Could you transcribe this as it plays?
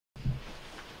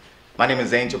My name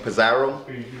is Angel Pizzaro.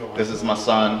 This is my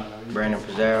son, Branden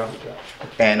Pizzaro.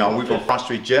 and we're from Front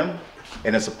Street Gym,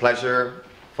 and it's a pleasure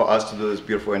for us to do this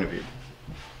beautiful interview.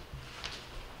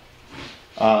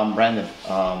 Branden,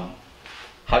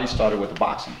 how you started with the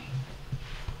boxing?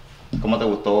 ¿Cómo te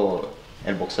gustó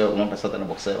el boxeo? ¿Cómo empezaste en el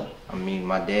boxeo? I mean,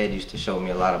 my dad used to show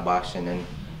me a lot of boxing, and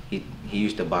he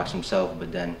used to box himself,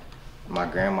 but then my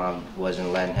grandma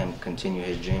wasn't letting him continue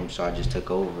his dream, so I just took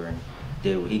over and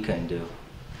did what he couldn't do.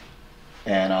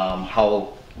 And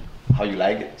how you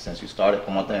like it since you started?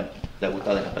 ¿Cómo te gusta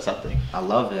desde que empezaste? I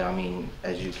love it. I mean,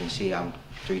 as you can see, I'm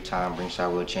 3-time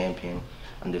Ringside World Champion,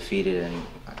 undefeated, and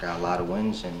I got a lot of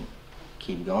wins and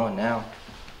keep going now.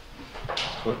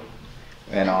 Good.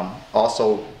 And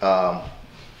also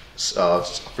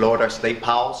Florida State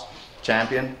Pals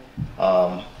champion,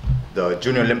 the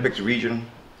Junior Olympics region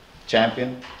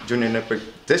champion, Junior Olympic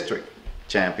district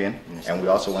champion, and we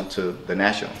also went to the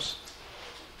Nationals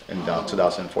in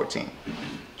 2014.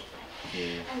 Yeah.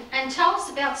 And tell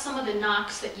us about some of the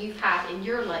knocks that you've had in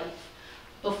your life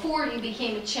before you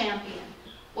became a champion.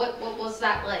 What was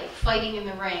that like, fighting in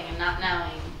the ring and not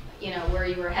knowing, you know, where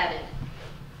you were headed?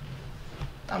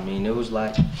 I mean, it was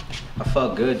like, I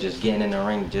felt good just getting in the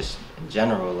ring, just in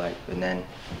general, like, and then,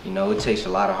 you know, it takes a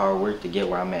lot of hard work to get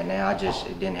where I'm at now.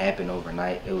 It didn't happen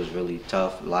overnight. It was really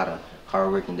tough, a lot of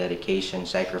hard work and dedication,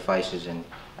 sacrifices and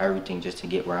everything just to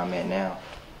get where I'm at now.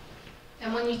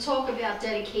 And when you talk about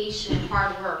dedication and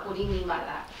hard work, what do you mean by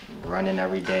that? Running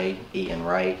every day, eating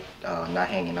right, not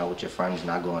hanging out with your friends,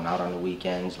 not going out on the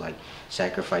weekends, like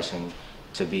sacrificing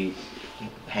to be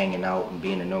hanging out and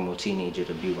being a normal teenager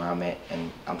to be where I'm at,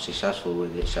 and I'm successful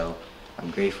with it, so I'm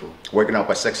grateful. Waking up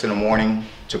at 6 in the morning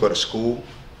to go to school,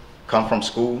 come from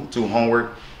school, do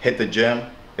homework, hit the gym,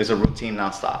 is a routine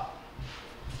nonstop.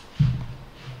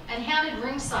 And how did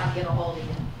Ringside get a hold of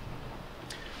you?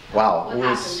 Wow,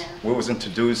 What we was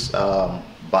introduced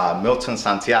by Milton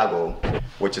Santiago,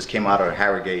 which just came out of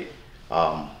Harrogate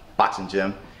boxing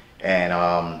gym,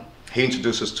 and he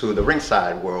introduced us to the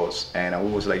Ringside Worlds, and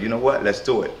we was like, you know what, let's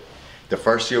do it. The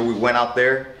first year we went out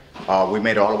there, we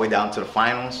made it all the way down to the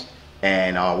finals,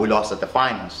 and we lost at the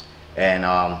finals. And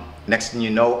next thing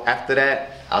you know, after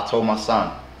that, I told my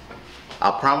son,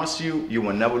 I promise you, you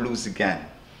will never lose again.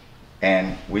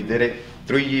 And we did it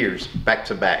 3 years back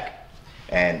to back.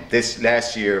 And this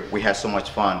last year, we had so much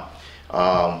fun.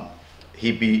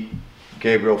 He beat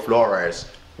Gabriel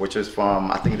Flores, which is from,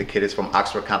 I think the kid is from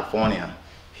Oxford, California.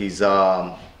 He's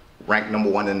ranked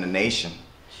 #1 in the nation.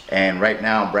 And right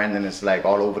now, Branden is like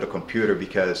all over the computer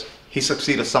because he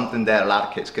succeeded something that a lot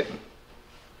of kids couldn't.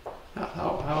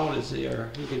 How old is he, or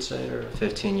you could say, or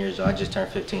 15 years old. I just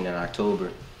turned 15 in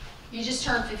October. You just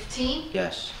turned 15?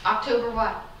 Yes. October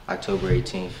what? October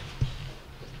 18th.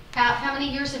 How many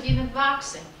years have you been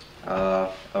boxing?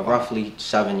 Roughly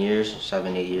 7 years,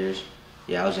 7, 8 years.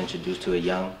 Yeah, I was introduced to it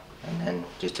young, and then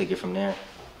just took it from there.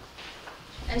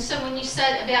 And so when you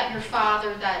said about your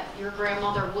father that your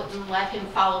grandmother wouldn't let him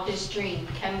follow his dream,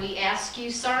 can we ask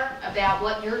you, sir, about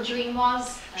what your dream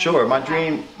was? Sure, my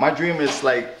dream is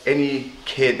like any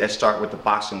kid that start with the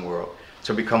boxing world,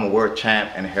 to become a world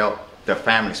champ and help their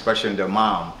family, especially their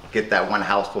mom, get that one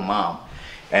house for mom.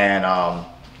 And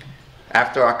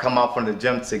after I come out from the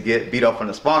gym to get beat up from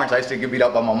the sparring, I used to get beat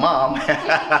up by my mom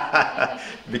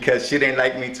because she didn't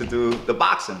like me to do the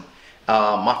boxing.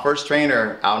 My first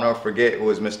trainer, I'll never forget,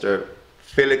 was Mr.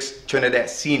 Felix Trinidad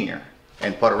Sr.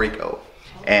 in Puerto Rico.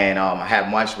 And I have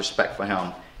much respect for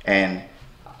him. And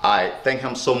I thank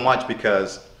him so much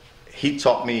because he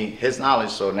taught me his knowledge,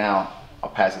 so now I'll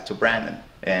pass it to Branden.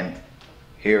 And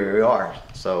here we are.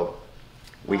 So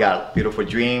we got beautiful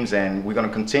dreams, and we're going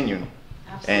to continue.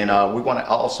 Absolutely. And we want to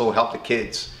also help the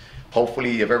kids.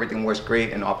 Hopefully, if everything works great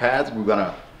in our paths, we're going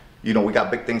to, you know, we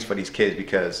got big things for these kids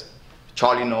because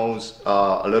Charlie knows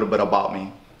a little bit about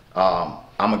me.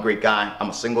 I'm a great guy. I'm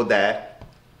a single dad.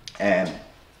 And,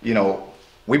 you know,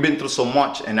 we've been through so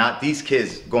much, and now these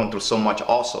kids going through so much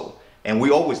also. And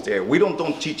we always there. We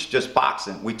don't teach just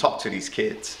boxing. We talk to these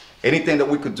kids. Anything that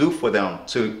we could do for them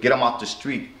to get them off the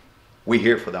street, we're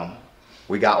here for them.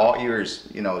 We got all ears,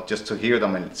 you know, just to hear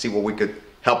them and see what we could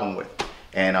help them with.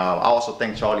 And I also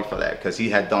thank Charlie for that because he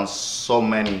had done so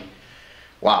many,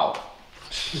 wow,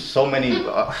 so many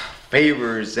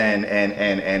favors and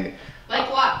like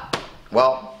what?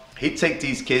 Well, he'd take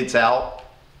these kids out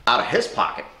of his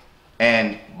pocket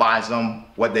and buys them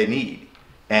what they need.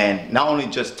 And not only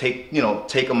just take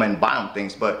them and buy them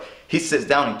things, but he sits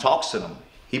down and talks to them.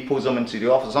 He pulls them into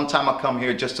the office. Sometimes I come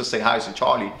here just to say hi to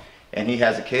Charlie, and he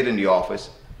has a kid in the office,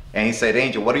 and he said,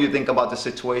 Angel, what do you think about the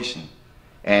situation?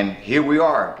 And here we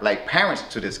are, like parents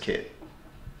to this kid.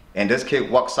 and this kid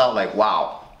walks out like,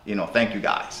 wow, you know, thank you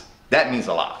guys. That means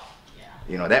a lot. Yeah.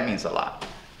 You know, that means a lot.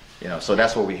 You know, so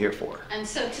that's what we're here for. And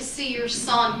so to see your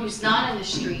son, who's not in the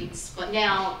streets, but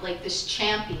now like this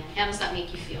champion, how does that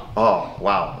make you feel? Oh,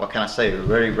 wow. What can I say?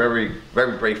 Very, very,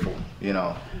 very grateful. You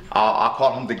know, I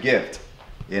call him the gift.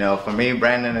 You know, for me,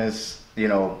 Branden is, you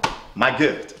know, my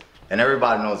gift. And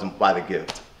everybody knows him by the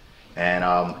gift. And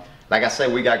like I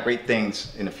said, we got great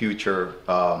things in the future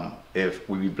if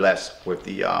we be blessed with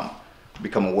the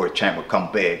become a world champ,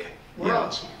 become big.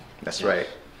 World champ. That's right.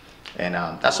 And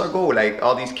that's our goal, like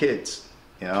all these kids,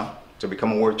 you know, to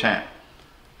become a world champ.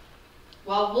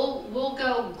 Well, we'll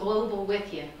go global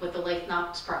with you with the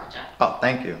LifeKnocks project. Oh,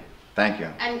 thank you. Thank you.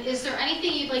 And is there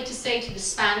anything you'd like to say to the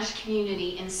Spanish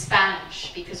community in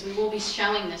Spanish? Because we will be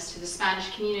showing this to the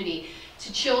Spanish community,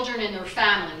 to children and their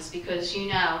families, because you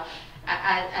know,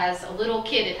 as a little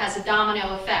kid, it has a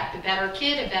domino effect. A better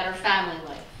kid, a better family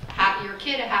life. A happier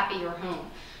kid, a happier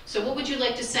home. So what would you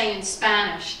like to say in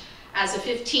Spanish as a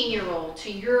 15-year-old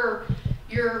to your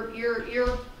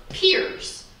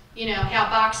peers? You know, how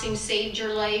boxing saved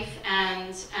your life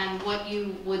and what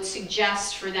you would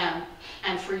suggest for them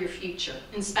and for your future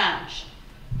in Spanish.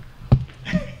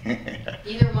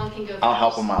 Either one can go first. I'll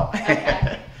help them out.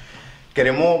 Okay.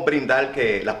 Queremos brindar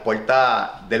que las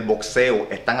puertas del boxeo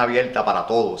están abiertas para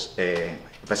todos,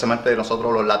 especialmente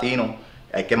nosotros los latinos.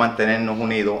 Hay que mantenernos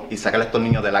unidos y sacar a estos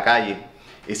niños de la calle.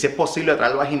 Y si es posible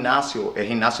traerlos al gimnasio. El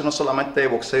gimnasio no solamente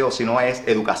es boxeo, sino es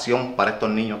educación para estos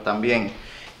niños también.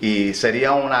 Y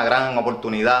sería una gran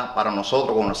oportunidad para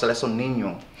nosotros conocer a esos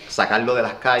niños, sacarlos de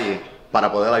las calles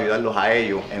para poder ayudarlos a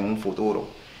ellos en un futuro.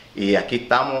 Y aquí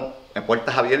estamos en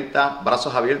puertas abiertas,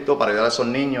 brazos abiertos para ayudar a esos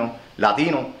niños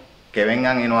latinos que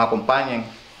vengan y nos acompañen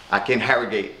aquí en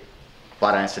Harrogate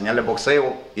para enseñarles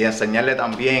boxeo y enseñarles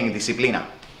también disciplina,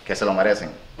 que se lo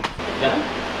merecen.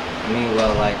 I mean,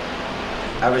 well, like,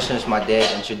 ever since my dad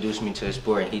introduced me to the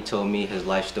sport, he told me his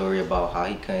life story about how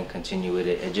he couldn't continue with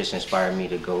it. It just inspired me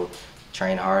to go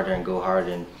train harder and go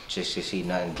harder and just succeed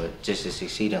nothing but just to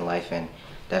succeed in life. And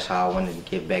that's how I wanted to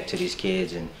give back to these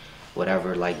kids, and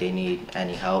whatever, like, they need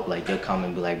any help, like, they'll come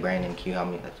and be like, Branden, can you help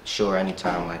me? Sure,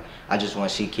 anytime. Like, I just want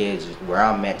to see kids where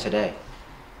I'm at today.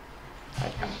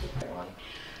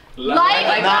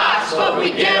 LifeKnocks, but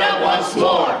we get up once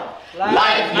more.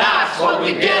 LifeKnocks, but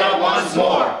we get up once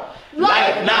more.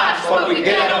 LifeKnocks, but we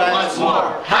get up once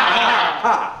more. Ha ha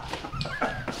ha.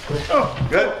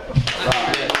 Good.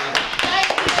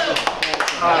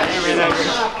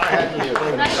 Thank you. Thank you.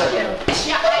 Thank you.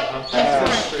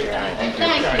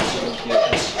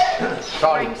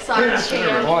 Sorry. Ringside. You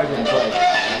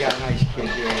got a nice kid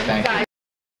here. Thank you.